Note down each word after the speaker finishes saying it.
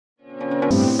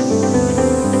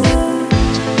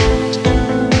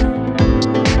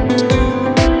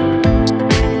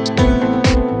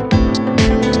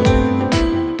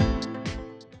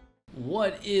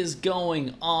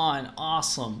going on,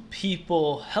 awesome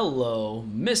people? Hello,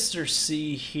 Mr.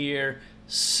 C here.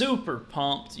 Super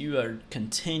pumped you are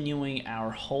continuing our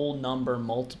whole number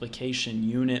multiplication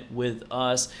unit with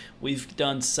us. We've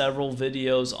done several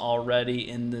videos already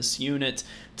in this unit.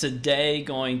 Today,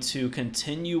 going to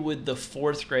continue with the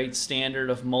 4th grade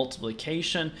standard of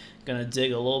multiplication. Going to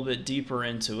dig a little bit deeper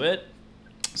into it.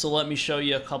 So let me show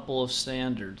you a couple of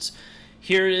standards.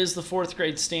 Here it is, the 4th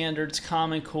grade standards,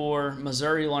 Common Core,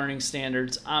 Missouri Learning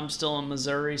Standards. I'm still in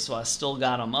Missouri, so I still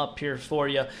got them up here for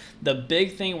you. The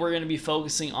big thing we're going to be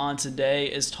focusing on today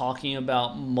is talking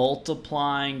about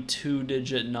multiplying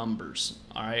 2-digit numbers.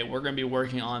 All right, we're going to be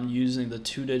working on using the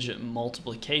 2-digit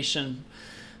multiplication.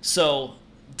 So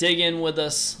dig in with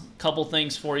us. A couple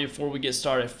things for you before we get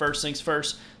started. First things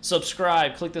first,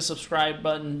 subscribe. Click the subscribe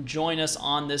button. Join us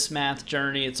on this math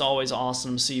journey. It's always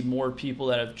awesome to see more people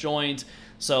that have joined,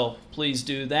 so please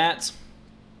do that.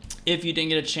 If you didn't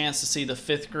get a chance to see the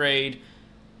 5th grade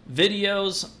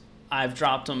videos, I've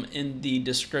dropped them in the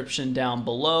description down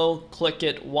below. Click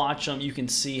it, watch them. You can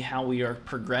see how we are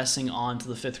progressing on to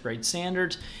the 5th grade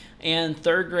standards. And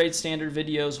 3rd grade standard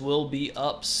videos will be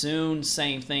up soon.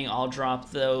 Same thing, I'll drop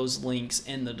those links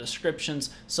in the descriptions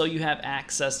so you have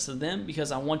access to them,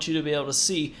 because I want you to be able to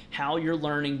see how your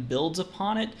learning builds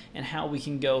upon it and how we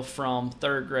can go from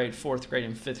 3rd grade, 4th grade,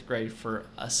 and 5th grade for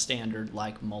a standard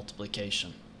like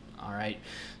multiplication. All right,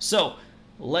 so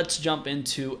let's jump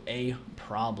into a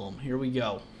problem. Here we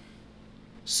go.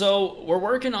 So we're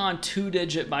working on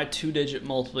 2-digit by 2-digit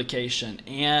multiplication,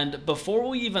 and before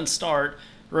we even start,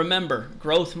 remember,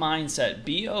 growth mindset.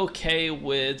 Be okay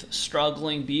with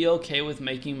struggling. Be okay with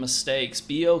making mistakes.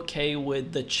 Be okay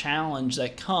with the challenge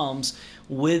that comes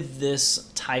with this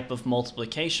type of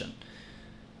multiplication.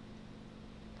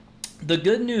 The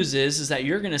good news is that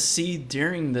you're going to see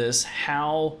during this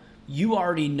how you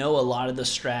already know a lot of the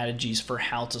strategies for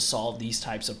how to solve these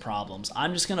types of problems.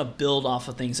 I'm just going to build off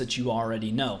of things that you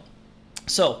already know.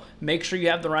 So make sure you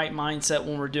have the right mindset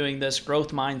when we're doing this.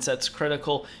 Growth mindset's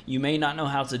critical. You may not know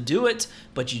how to do it,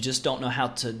 but you just don't know how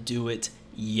to do it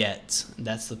yet.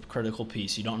 That's the critical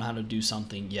piece. You don't know how to do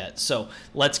something yet. So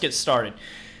let's get started.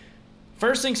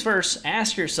 First things first,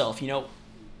 ask yourself,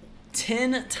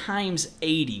 10 times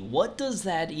 80, what does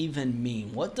that even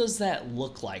mean? What does that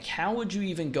look like? How would you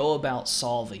even go about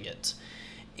solving it?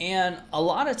 And a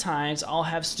lot of times I'll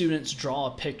have students draw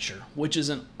a picture, which is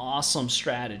an awesome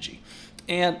strategy.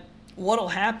 And what'll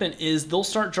happen is they'll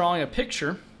start drawing a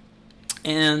picture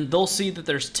and they'll see that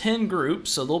there's 10 groups.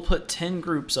 So they'll put 10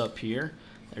 groups up here.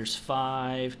 There's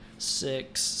 5,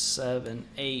 6, 7,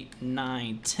 8,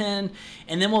 9, 10.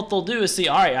 And then what they'll do is see,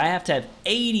 all right, I have to have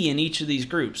 80 in each of these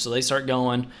groups. So they start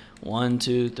going 1,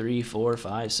 2, 3, 4,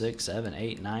 5, 6, 7,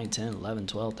 8, 9, 10, 11,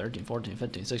 12, 13, 14,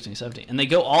 15, 16, 17. And they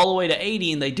go all the way to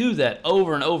 80, and they do that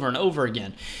over and over and over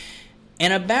again.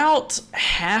 And about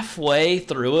halfway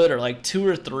through it, or like 2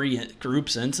 or 3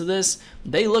 groups into this,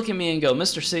 they look at me and go,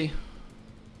 Mr. C,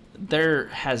 there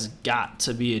has got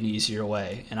to be an easier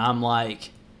way. And I'm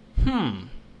like,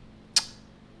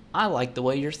 I like the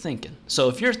way you're thinking. So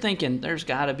if you're thinking there's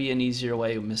got to be an easier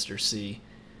way, Mr. C,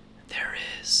 there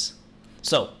is.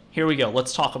 So here we go.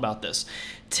 Let's talk about this.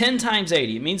 10 times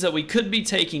 80. It means that we could be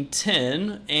taking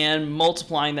 10 and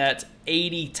multiplying that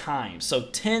 80 times. So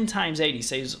 10 times 80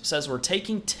 says we're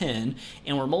taking 10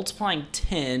 and we're multiplying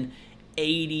 10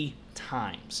 80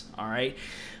 times. All right.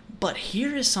 But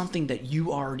here is something that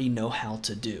you already know how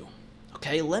to do.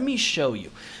 Okay, let me show you.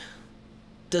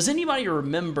 Does anybody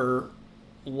remember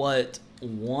what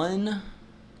 1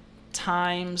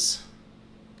 times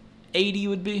 80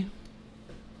 would be?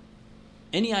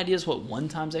 Any ideas what 1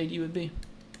 times 80 would be?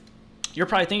 You're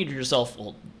probably thinking to yourself,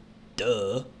 well,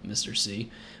 duh, Mr.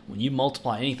 C. When you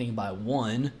multiply anything by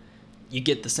 1, you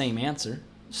get the same answer.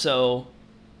 So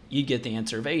you get the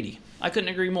answer of 80. I couldn't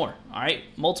agree more. All right,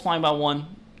 multiplying by 1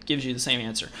 gives you the same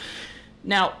answer.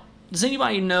 Now, does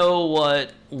anybody know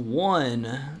what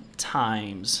 1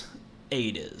 times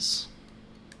 8 is?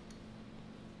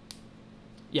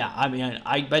 Yeah, I mean,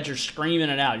 I bet you're screaming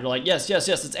it out. You're like, yes, yes,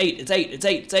 yes, it's 8, it's 8, it's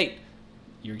 8, it's 8.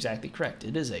 You're exactly correct.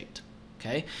 It is 8.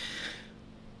 Okay.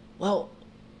 Well,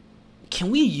 can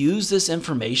we use this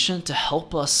information to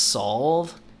help us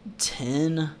solve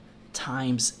 10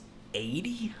 times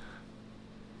 80?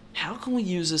 How can we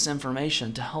use this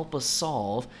information to help us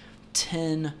solve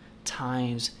 10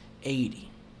 times 80?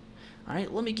 All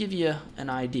right, let me give you an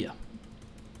idea.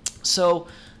 So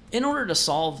in order to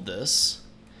solve this,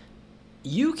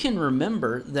 you can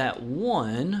remember that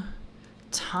 1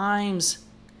 times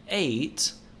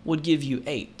 8 would give you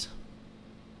 8.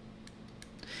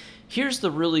 Here's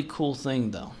the really cool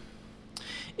thing though.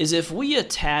 is if we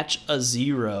attach a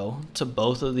 0 to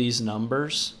both of these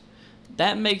numbers,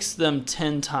 that makes them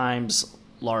 10 times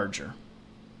larger.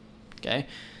 Okay?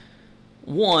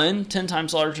 10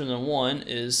 times larger than 1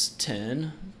 is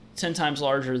 10. 10 times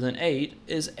larger than 8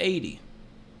 is 80.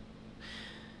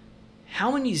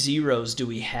 How many zeros do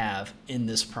we have in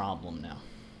this problem now?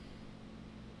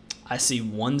 I see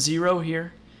 1 0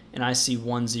 here, and I see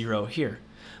 1 0 here.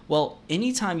 Well,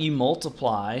 anytime you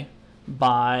multiply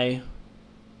by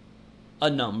a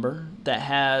number that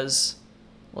has,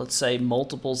 let's say,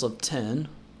 multiples of 10,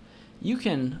 you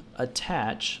can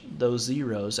attach those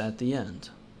zeros at the end.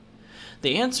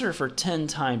 The answer for 10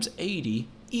 times 80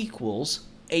 equals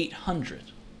 800.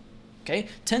 Okay,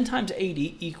 10 times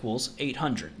 80 equals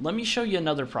 800. Let me show you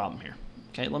another problem here.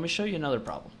 Okay, let me show you another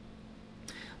problem.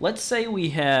 Let's say we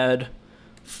had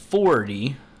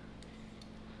 40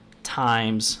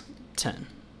 times 10.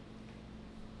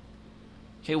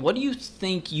 Okay, what do you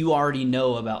think you already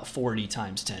know about 40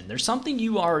 times 10? There's something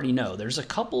you already know. There's a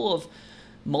couple of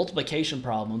multiplication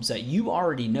problems that you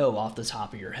already know off the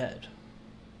top of your head.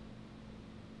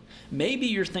 Maybe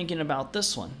you're thinking about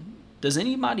this one. Does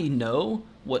anybody know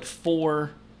what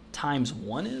 4 times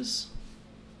 1 is?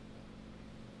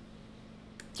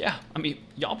 Yeah, I mean,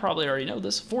 y'all probably already know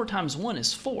this. 4 times 1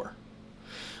 is 4.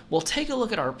 Well, take a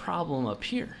look at our problem up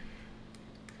here.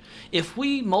 If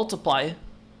we multiply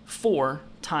 4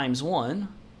 times 1,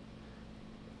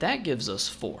 that gives us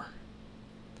 4.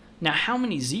 Now, how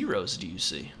many zeros do you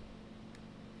see?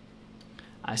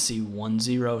 I see 1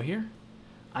 0 here.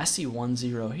 I see 1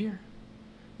 0 here.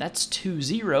 That's 2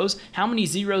 zeros. How many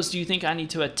zeros do you think I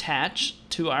need to attach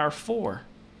to our 4?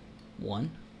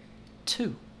 1,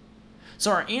 2. So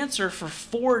our answer for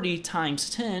 40 times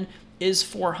 10 is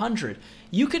 400.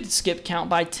 You could skip count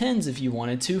by tens if you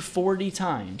wanted to 40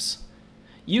 times.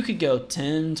 You could go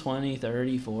 10, 20,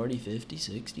 30, 40, 50,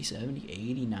 60, 70,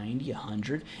 80, 90,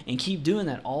 100, and keep doing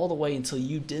that all the way until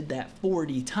you did that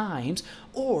 40 times.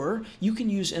 Or you can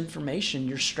use information,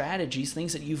 your strategies,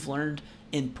 things that you've learned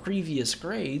in previous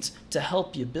grades to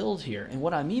help you build here. And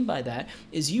what I mean by that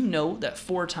is you know that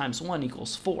 4 times 1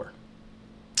 equals 4.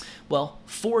 Well,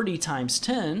 40 times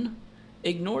 10,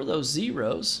 ignore those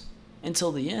zeros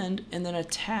until the end, and then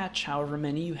attach however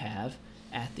many you have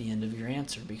at the end of your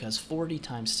answer, because 40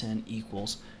 times 10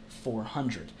 equals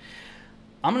 400.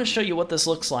 I'm going to show you what this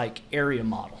looks like area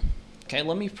model. Okay,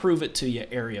 let me prove it to you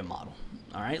area model.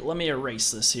 All right, let me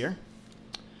erase this here.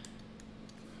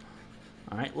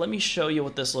 All right, let me show you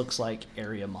what this looks like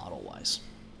area model wise.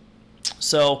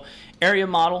 So area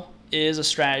model is a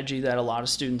strategy that a lot of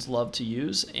students love to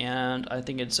use, and I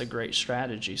think it's a great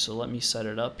strategy. So let me set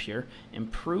it up here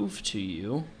and prove to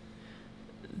you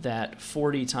that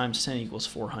 40 times 10 equals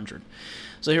 400.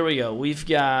 So here we go. We've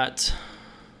got,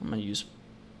 I'm going to use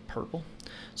purple.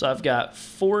 So I've got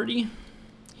 40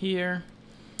 here,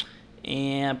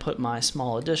 and put my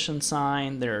small addition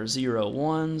sign. There are 0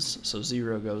 ones, so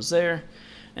 0 goes there.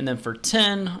 And then for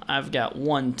 10, I've got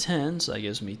 1 10, so that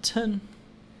gives me 10.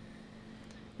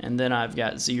 And then I've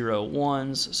got 0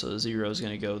 ones, so the 0 is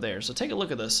going to go there. So take a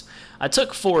look at this. I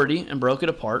took 40 and broke it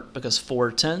apart because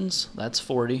 4 10s, that's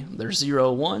 40. There's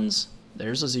 0 ones,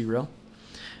 there's a 0.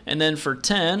 And then for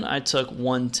 10, I took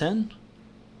 1 10,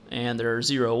 and there are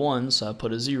 0 ones, so I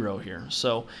put a 0 here.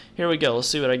 So here we go. Let's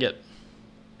see what I get.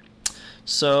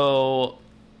 So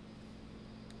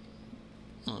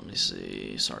let me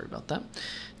see. Sorry about that.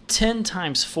 10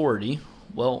 times 40.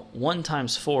 Well, 1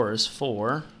 times 4 is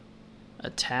 4.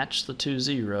 Attach the 2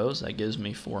 zeros. That gives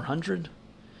me 400.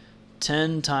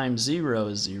 10 times 0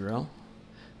 is 0.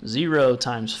 0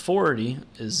 times 40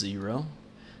 is 0.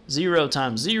 0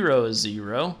 times 0 is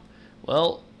 0.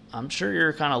 Well, I'm sure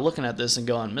you're kind of looking at this and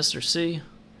going, Mr. C,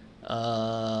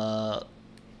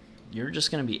 you're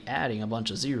just going to be adding a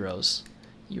bunch of zeros.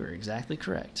 You are exactly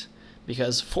correct,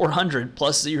 because 400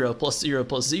 plus 0 plus 0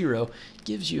 plus 0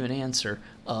 gives you an answer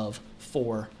of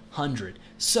 400.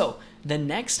 So the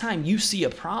next time you see a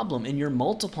problem and you're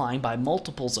multiplying by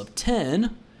multiples of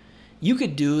 10, you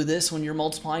could do this when you're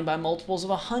multiplying by multiples of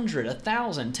 100,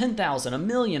 1,000, 10,000, a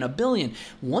million, a billion.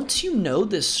 Once you know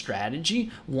this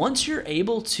strategy, once you're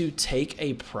able to take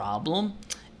a problem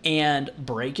and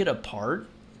break it apart,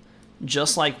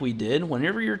 just like we did,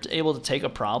 whenever you're able to take a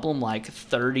problem like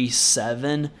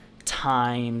 37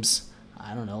 times,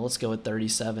 I don't know, let's go with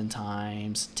 37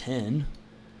 times 10.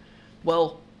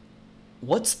 Well,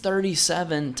 what's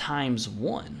 37 times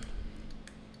 1?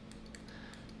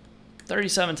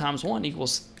 37 times 1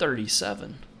 equals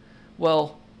 37.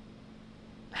 Well,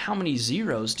 how many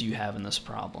zeros do you have in this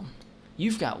problem?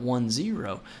 You've got 1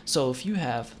 0. So if you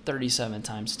have 37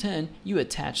 times 10, you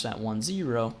attach that 1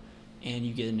 0, and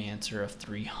you get an answer of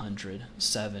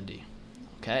 370.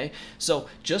 Okay, so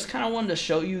just kind of wanted to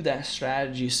show you that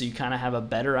strategy so you kind of have a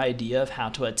better idea of how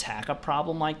to attack a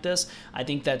problem like this. I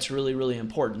think that's really, really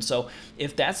important. So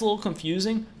if that's a little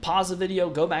confusing, pause the video,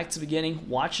 go back to the beginning,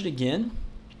 watch it again.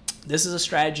 This is a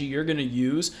strategy you're going to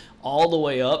use all the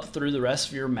way up through the rest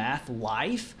of your math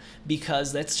life,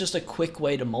 because that's just a quick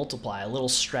way to multiply, a little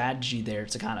strategy there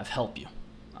to kind of help you.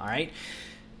 All right,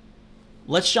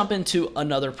 let's jump into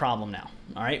another problem now.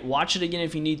 All right, watch it again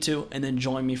if you need to, and then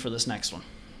join me for this next one.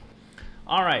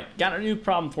 All right, got a new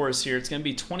problem for us here. It's going to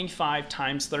be 25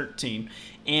 times 13,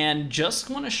 and just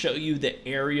want to show you the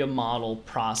area model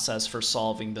process for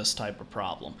solving this type of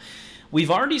problem.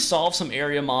 We've already solved some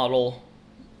area model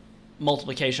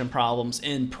multiplication problems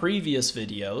in previous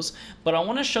videos, but I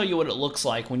want to show you what it looks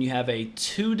like when you have a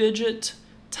 2-digit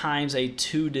times a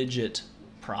 2-digit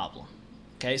problem.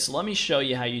 Okay, so let me show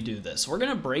you how you do this. We're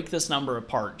going to break this number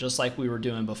apart just like we were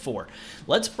doing before.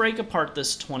 Let's break apart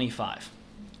this 25.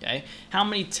 Okay, how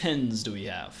many tens do we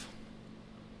have?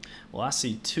 Well, I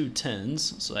see 2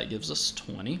 tens, so that gives us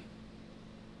 20.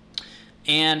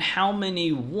 And how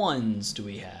many ones do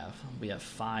we have? We have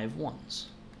 5 ones.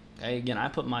 Okay, again, I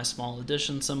put my small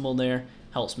addition symbol there,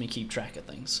 helps me keep track of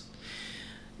things.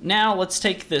 Now let's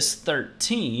take this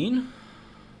 13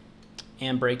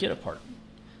 and break it apart.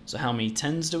 So how many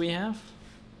tens do we have?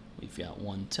 We've got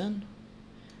 1 10.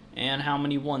 And how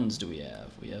many ones do we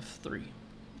have? We have 3.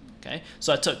 Okay,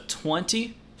 so I took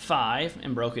 25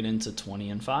 and broke it into 20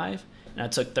 and 5. And I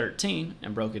took 13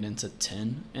 and broke it into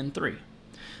 10 and 3.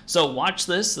 So watch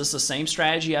this. This is the same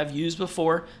strategy I've used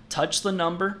before. Touch the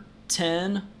number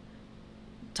 10,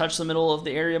 touch the middle of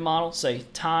the area model, say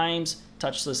times,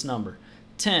 touch this number.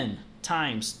 10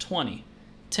 times 20.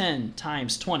 10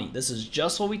 times 20. This is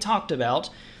just what we talked about.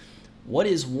 What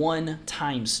is 1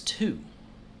 times 2?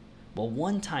 Well,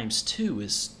 1 times 2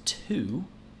 is 2.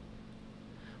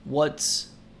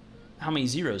 How many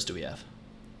zeros do we have?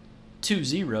 2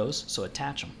 zeros, so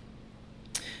attach them.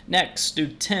 Next, do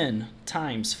 10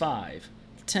 times 5.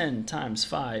 10 times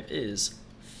 5 is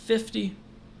 50.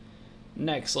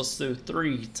 Next, let's do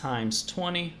 3 times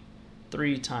 20.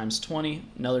 3 times 20,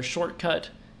 another shortcut.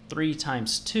 3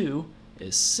 times 2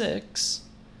 is 6.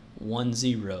 1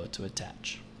 0 to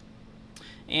attach.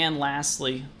 And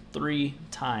lastly, 3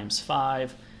 times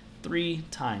 5. 3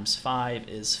 times 5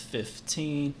 is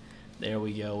 15. There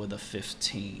we go with a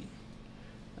 15.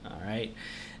 All right.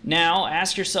 Now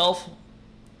ask yourself,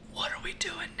 what are we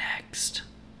doing next?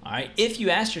 All right. If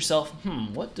you ask yourself,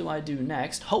 what do I do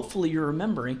next? Hopefully you're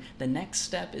remembering the next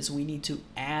step is we need to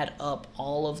add up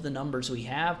all of the numbers we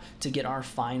have to get our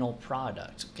final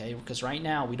product. Okay. Because right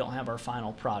now we don't have our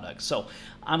final product. So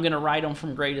I'm going to write them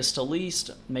from greatest to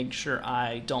least, make sure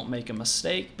I don't make a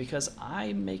mistake, because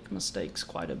I make mistakes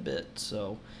quite a bit.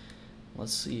 So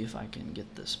let's see if I can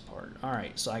get this part. All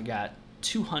right. So I got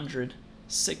 200,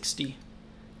 60,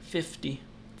 50,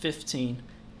 15.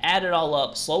 Add it all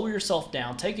up, slow yourself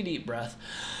down, take a deep breath.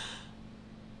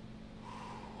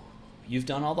 You've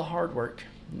done all the hard work.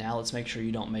 Now let's make sure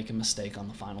you don't make a mistake on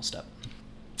the final step.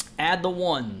 Add the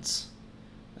ones.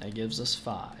 That gives us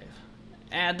 5.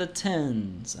 Add the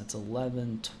tens. That's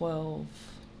 11, 12.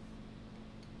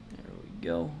 There we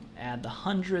go. Add the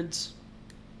hundreds.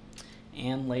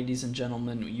 And ladies and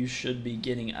gentlemen, you should be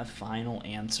getting a final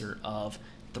answer of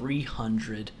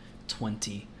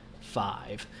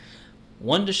 325.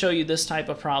 Wanted to show you this type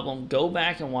of problem. Go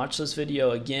back and watch this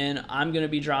video again. I'm going to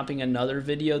be dropping another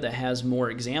video that has more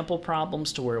example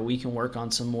problems to where we can work on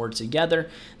some more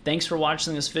together. Thanks for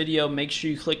watching this video. Make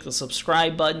sure you click the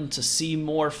subscribe button to see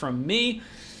more from me.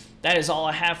 That is all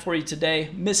I have for you today.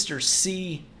 Mr.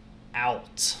 C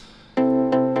out.